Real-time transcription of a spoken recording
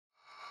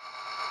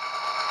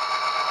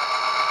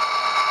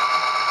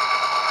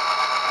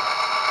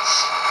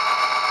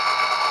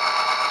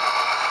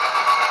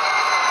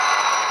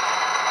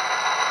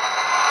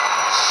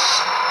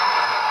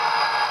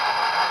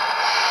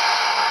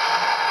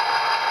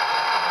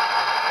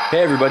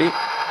Hey everybody,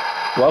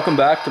 welcome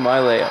back to my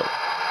layout.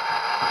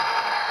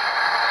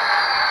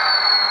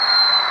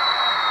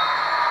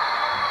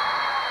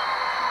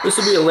 This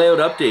will be a layout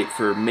update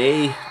for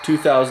May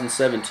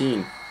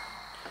 2017.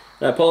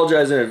 I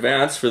apologize in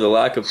advance for the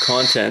lack of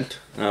content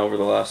over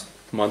the last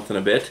month and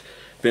a bit.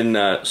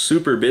 Been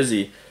super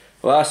busy.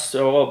 Last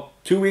 2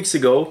 weeks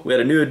ago we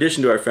had a new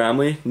addition to our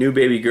family, new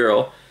baby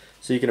girl.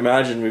 So you can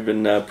imagine we've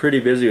been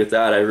pretty busy with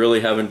that. I really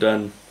haven't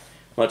done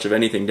much of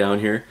anything down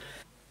here.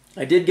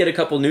 I did get a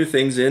couple new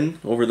things in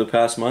over the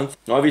past month.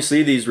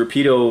 Obviously these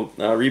Rapido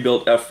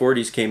rebuilt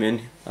F40s came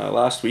in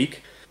last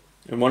week.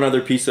 And one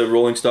other piece of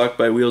rolling stock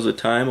by Wheels of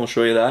Time, I'll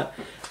show you that.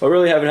 I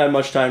really haven't had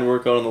much time to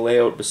work out on the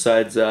layout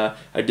besides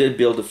I did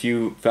build a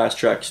few Fast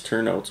Tracks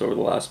turnouts over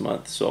the last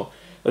month. So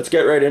let's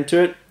get right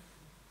into it.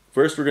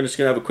 First we're just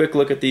going to have a quick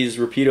look at these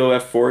Rapido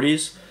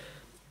F40s.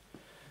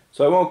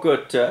 So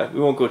we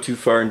won't go too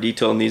far in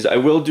detail on these. I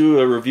will do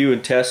a review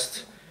and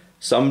test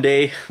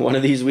someday, one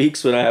of these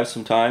weeks when I have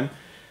some time,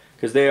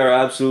 because they are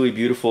absolutely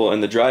beautiful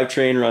and the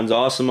drivetrain runs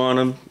awesome on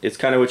them. It's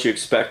kind of what you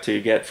expect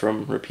to get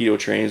from Rapido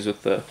trains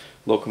with the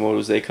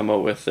locomotives they come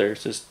out with there. It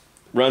just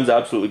runs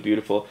absolutely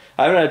beautiful.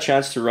 I haven't had a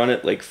chance to run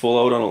it like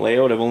full out on a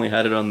layout. I've only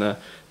had it on the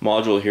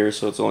module here,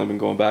 so it's only been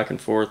going back and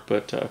forth,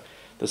 but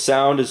the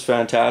sound is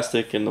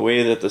fantastic, and the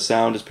way that the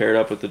sound is paired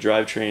up with the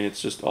drivetrain,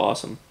 it's just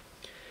awesome.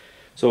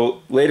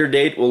 So later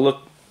date we'll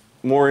look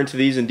more into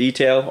these in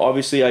detail.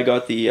 Obviously I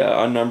got the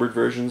unnumbered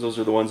versions. Those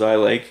are the ones I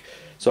like,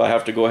 so I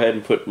have to go ahead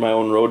and put my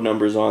own road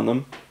numbers on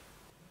them.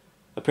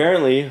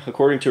 Apparently,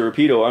 according to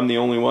Rapido, I'm the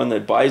only one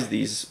that buys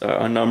these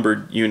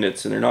unnumbered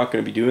units, and they're not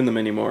going to be doing them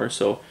anymore.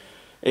 So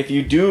if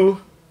you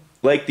do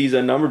like these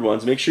unnumbered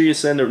ones, make sure you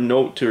send a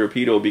note to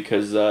Rapido,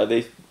 because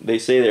they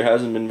say there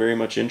hasn't been very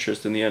much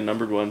interest in the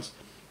unnumbered ones.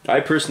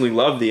 I personally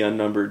love the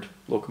unnumbered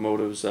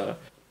locomotives. I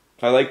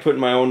like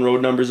putting my own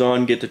road numbers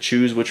on, get to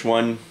choose which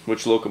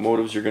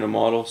locomotives you're going to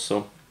model.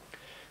 So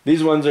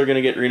these ones are going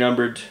to get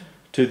renumbered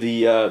to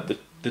the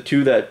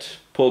two that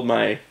pulled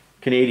my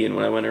Canadian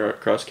when I went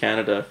across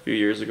Canada a few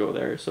years ago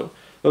there. So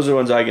those are the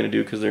ones I'm going to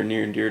do because they're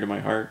near and dear to my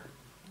heart.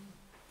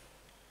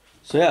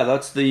 So yeah,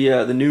 that's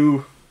the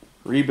new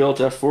rebuilt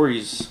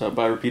F40s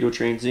by Rapido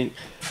Trains Inc.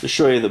 Just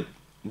show you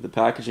the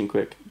packaging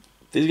quick.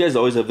 These guys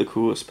always have the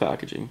coolest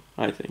packaging,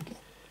 I think.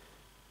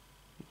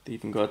 They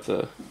even got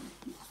the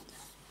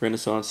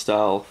Renaissance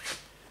style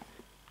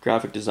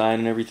graphic design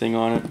and everything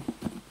on it.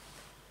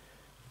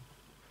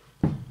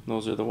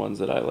 Those are the ones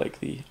that I like,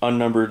 the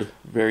unnumbered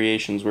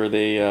variations where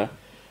they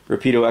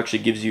Rapido actually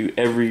gives you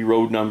every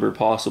road number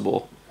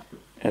possible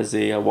as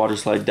a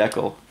waterslide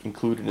decal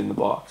included in the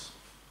box.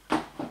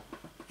 So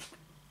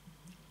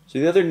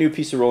the other new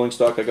piece of rolling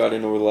stock I got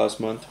in over the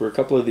last month were a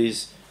couple of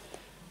these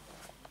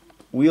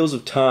Wheels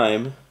of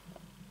Time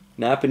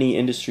Napanee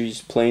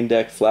Industries plain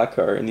deck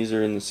Flatcar, and these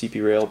are in the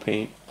CP Rail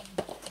paint.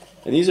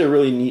 And these are a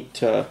really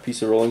neat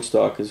piece of rolling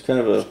stock. There's kind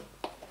of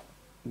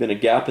been a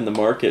gap in the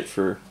market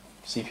for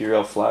CP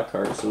Rail flat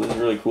cars, so this is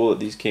really cool that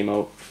these came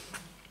out.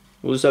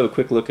 We'll just have a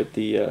quick look at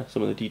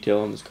some of the detail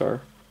on this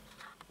car.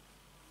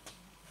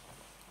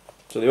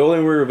 So they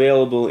only were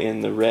available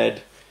in the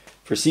red,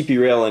 for CP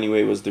Rail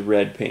anyway, was the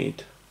red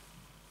paint.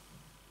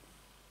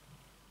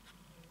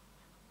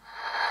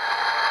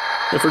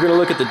 If we're going to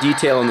look at the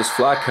detail on this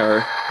flat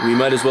car, we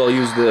might as well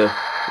use the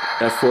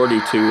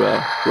F40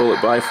 to roll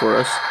it by for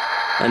us.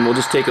 And we'll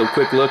just take a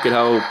quick look at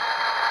how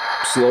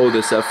slow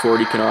this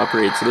F40 can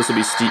operate. So this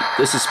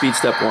is speed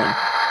step 1.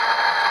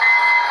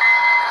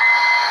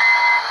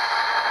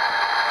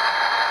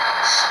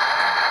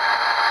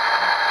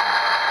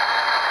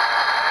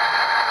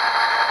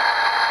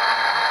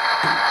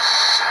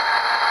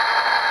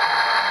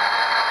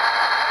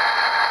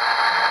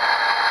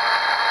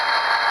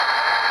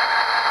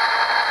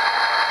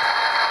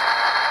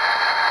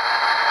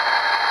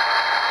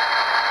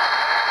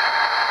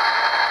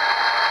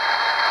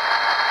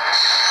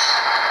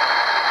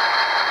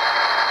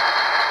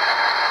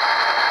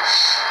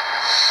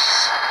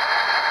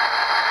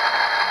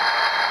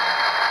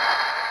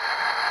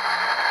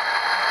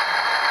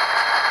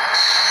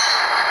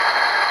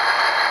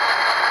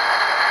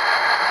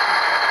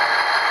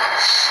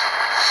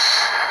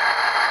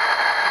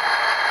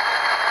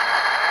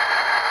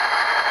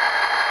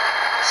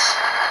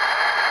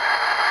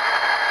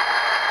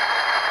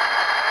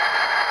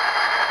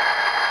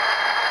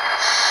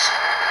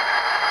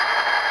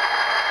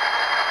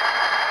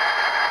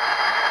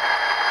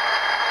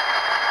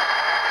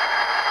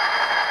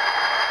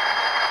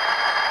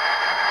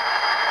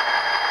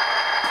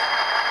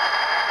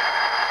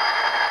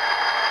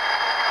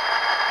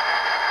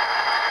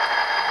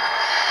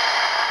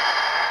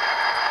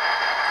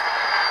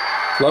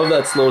 Love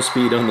that slow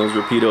speed on those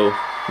Rapido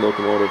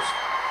locomotives.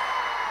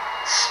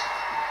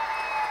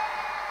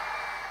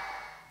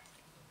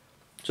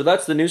 So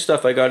that's the new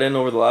stuff I got in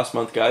over the last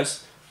month,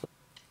 guys.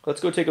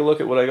 Let's go take a look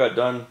at what I got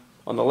done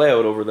on the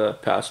layout over the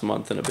past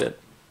month and a bit.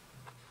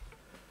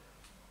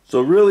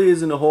 So it really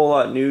isn't a whole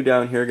lot new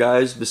down here,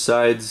 guys,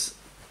 besides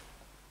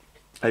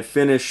I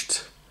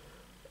finished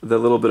the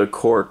little bit of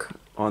cork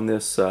on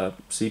this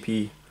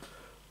CP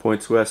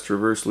points west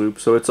reverse loop.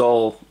 So it's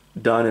all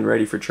done and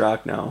ready for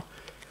track now.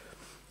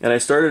 And I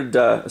started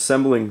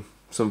assembling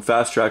some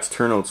Fast Tracks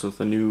turnouts with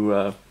a new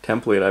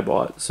template I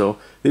bought. So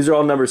these are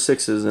all number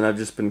 6s, and I've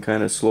just been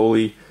kind of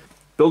slowly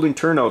building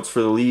turnouts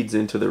for the leads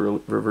into the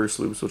reverse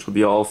loops, which will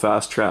be all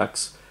Fast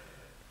Tracks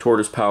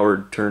Tortoise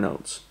powered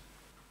turnouts.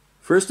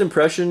 First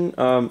impression,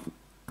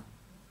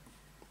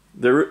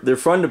 they're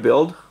fun to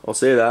build, I'll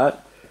say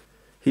that.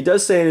 He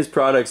does say in his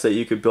products that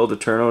you could build a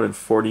turnout in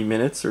 40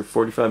 minutes or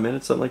 45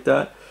 minutes, something like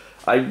that.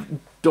 I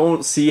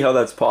don't see how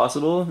that's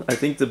possible. I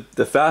think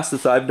the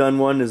fastest I've done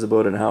one is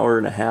about an hour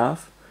and a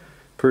half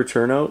per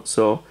turnout,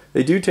 so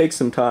they do take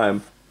some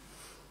time.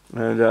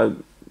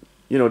 And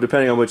you know,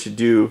 depending on what you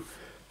do,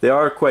 they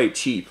are quite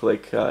cheap.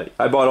 Like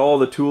I bought all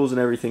the tools and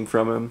everything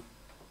from him,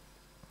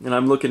 and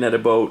I'm looking at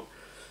about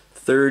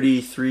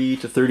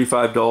 $33 to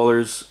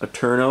 $35 a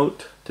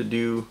turnout to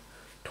do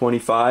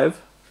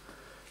 25.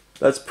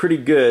 That's pretty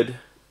good.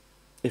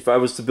 If I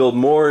was to build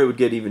more, it would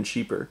get even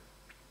cheaper.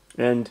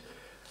 And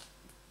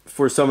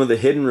for some of the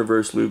hidden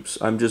reverse loops,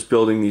 I'm just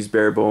building these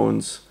bare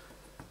bones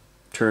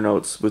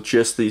turnouts with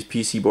just these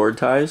PC board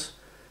ties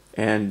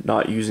and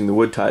not using the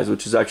wood ties,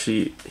 which is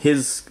actually,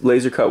 his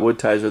laser cut wood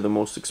ties are the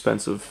most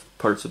expensive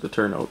parts of the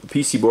turnout. The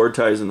PC board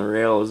ties and the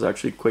rail is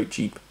actually quite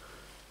cheap.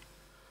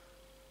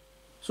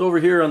 So over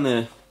here on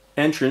the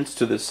entrance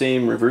to the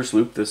same reverse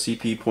loop, the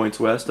CP points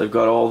west, I've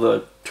got all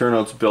the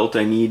turnouts built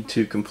I need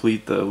to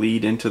complete the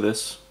lead into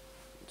this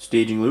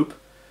staging loop.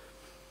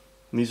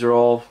 And these are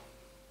all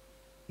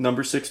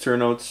number 6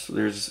 turnouts.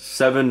 There's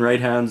 7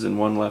 right hands and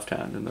 1 left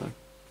hand in the.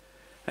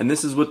 And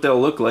this is what they'll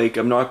look like.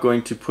 I'm not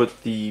going to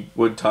put the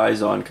wood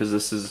ties on because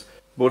this is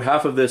about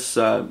half of this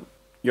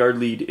yard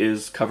lead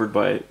is covered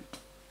by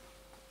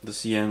the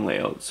CN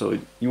layout, so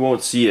you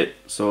won't see it.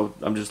 So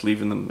I'm just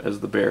leaving them as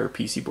the bare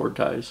PC board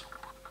ties.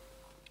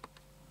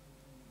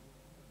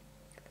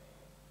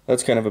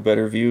 That's kind of a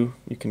better view.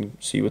 You can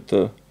see what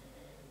the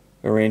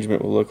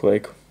arrangement will look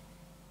like.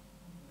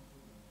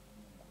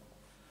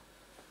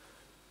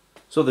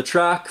 So the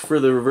track for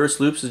the reverse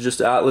loops is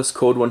just Atlas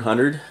Code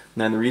 100,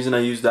 and the reason I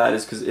use that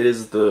is because it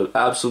is the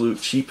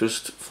absolute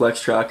cheapest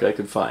flex track I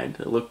could find.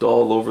 It looked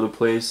all over the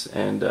place,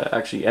 and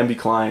actually MB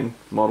Klein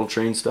model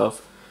train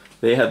stuff,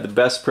 they had the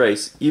best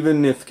price.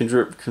 Even if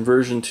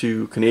conversion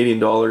to Canadian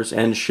dollars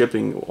and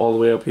shipping all the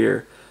way up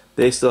here,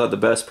 they still had the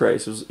best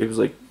price. It was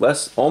like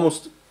less,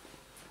 almost,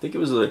 I think it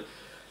was like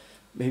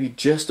maybe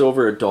just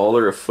over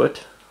 $1 a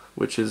foot,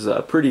 which is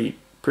pretty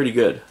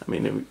good. I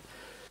mean,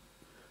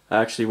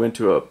 I actually went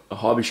to a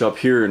hobby shop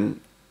here in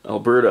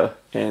Alberta,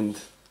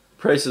 and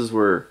prices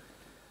were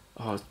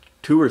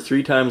 2 or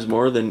 3 times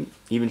more than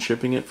even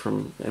shipping it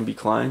from MB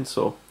Klein.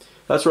 So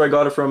that's where I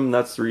got it from, and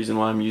that's the reason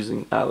why I'm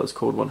using Atlas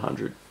Code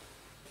 100.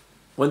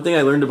 One thing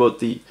I learned about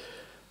the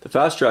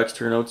Fast Tracks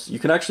turnouts, you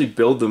can actually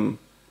build them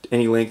to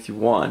any length you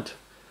want.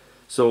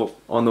 So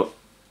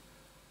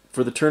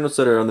for the turnouts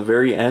that are on the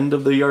very end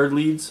of the yard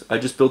leads, I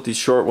just built these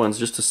short ones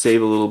just to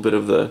save a little bit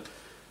of the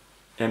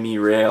ME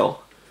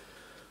rail.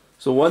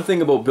 So one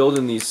thing about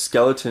building these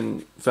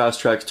skeleton Fast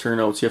Tracks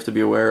turnouts you have to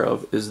be aware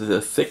of is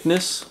the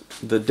thickness,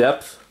 the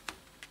depth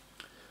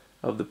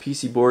of the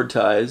PC board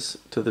ties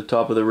to the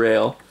top of the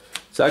rail.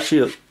 It's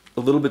actually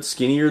a little bit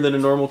skinnier than a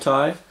normal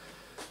tie,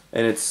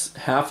 and it's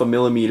 0.5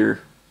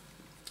 millimeter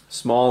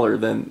smaller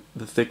than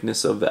the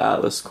thickness of the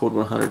Atlas Code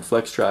 100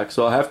 flex track.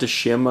 So I'll have to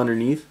shim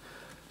underneath.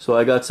 So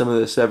I got some of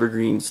this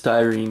evergreen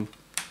styrene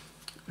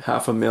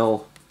 0.5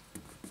 mil,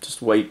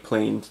 just white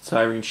plain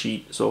styrene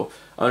sheet. So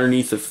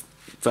underneath the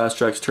Fast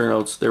Tracks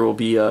turnouts there will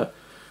be a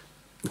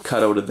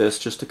cutout of this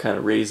just to kind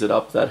of raise it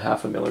up that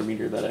 0.5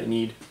 millimeter that I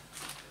need.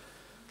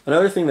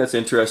 Another thing that's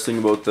interesting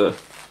about the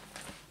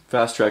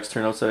Fast Tracks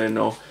turnouts that I didn't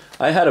know,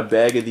 I had a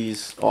bag of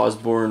these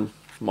Osborne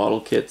model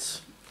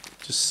kits,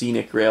 just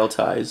scenic rail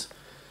ties,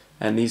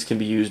 and these can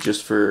be used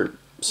just for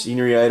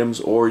scenery items,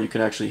 or you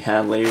can actually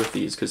hand lay with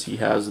these because he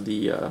has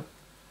the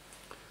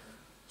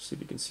see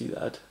if you can see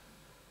that,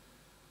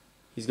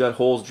 he's got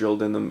holes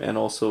drilled in them and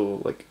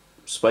also like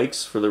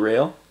spikes for the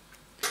rail,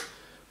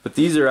 but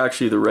these are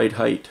actually the right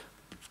height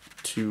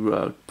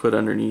to put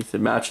underneath.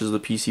 It matches the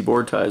PC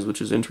board ties,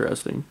 which is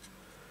interesting.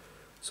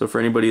 So for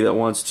anybody that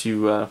wants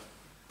to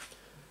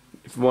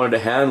if you wanted to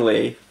hand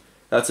lay,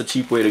 that's a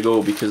cheap way to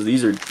go, because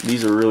these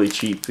are really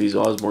cheap, these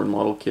Osborne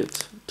model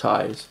kits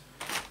ties,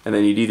 and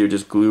then you'd either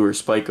just glue or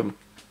spike them.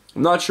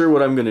 I'm not sure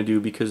what I'm going to do,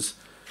 because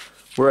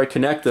where I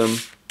connect them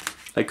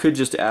I could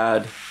just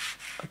add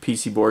a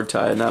PC board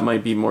tie, and that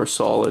might be more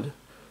solid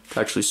to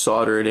actually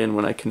solder it in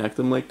when I connect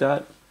them like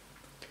that.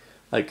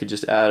 I could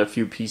just add a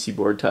few PC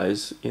board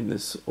ties in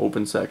this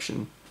open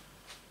section,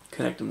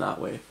 connect them that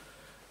way.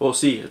 We'll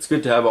see. It's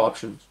good to have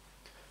options.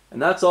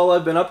 And that's all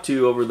I've been up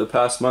to over the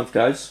past month,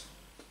 guys.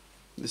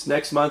 This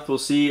next month we'll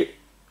see.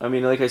 I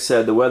mean, like I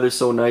said, the weather's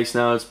so nice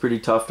now, it's pretty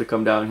tough to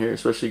come down here,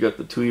 especially got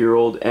the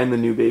 2-year-old and the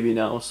new baby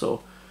now,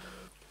 so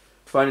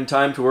finding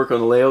time to work on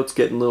the layout's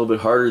getting a little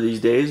bit harder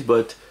these days,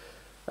 but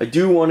I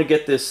do want to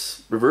get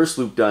this reverse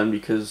loop done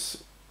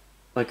because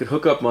I could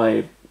hook up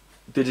my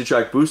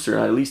Digitrack booster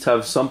and I at least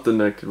have something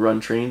that could run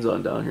trains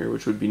on down here,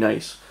 which would be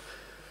nice.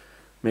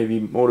 Maybe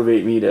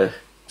motivate me to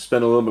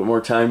spend a little bit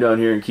more time down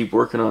here and keep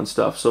working on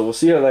stuff. So we'll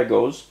see how that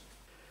goes.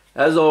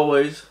 As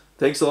always,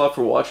 thanks a lot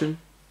for watching,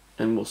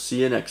 and we'll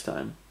see you next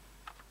time.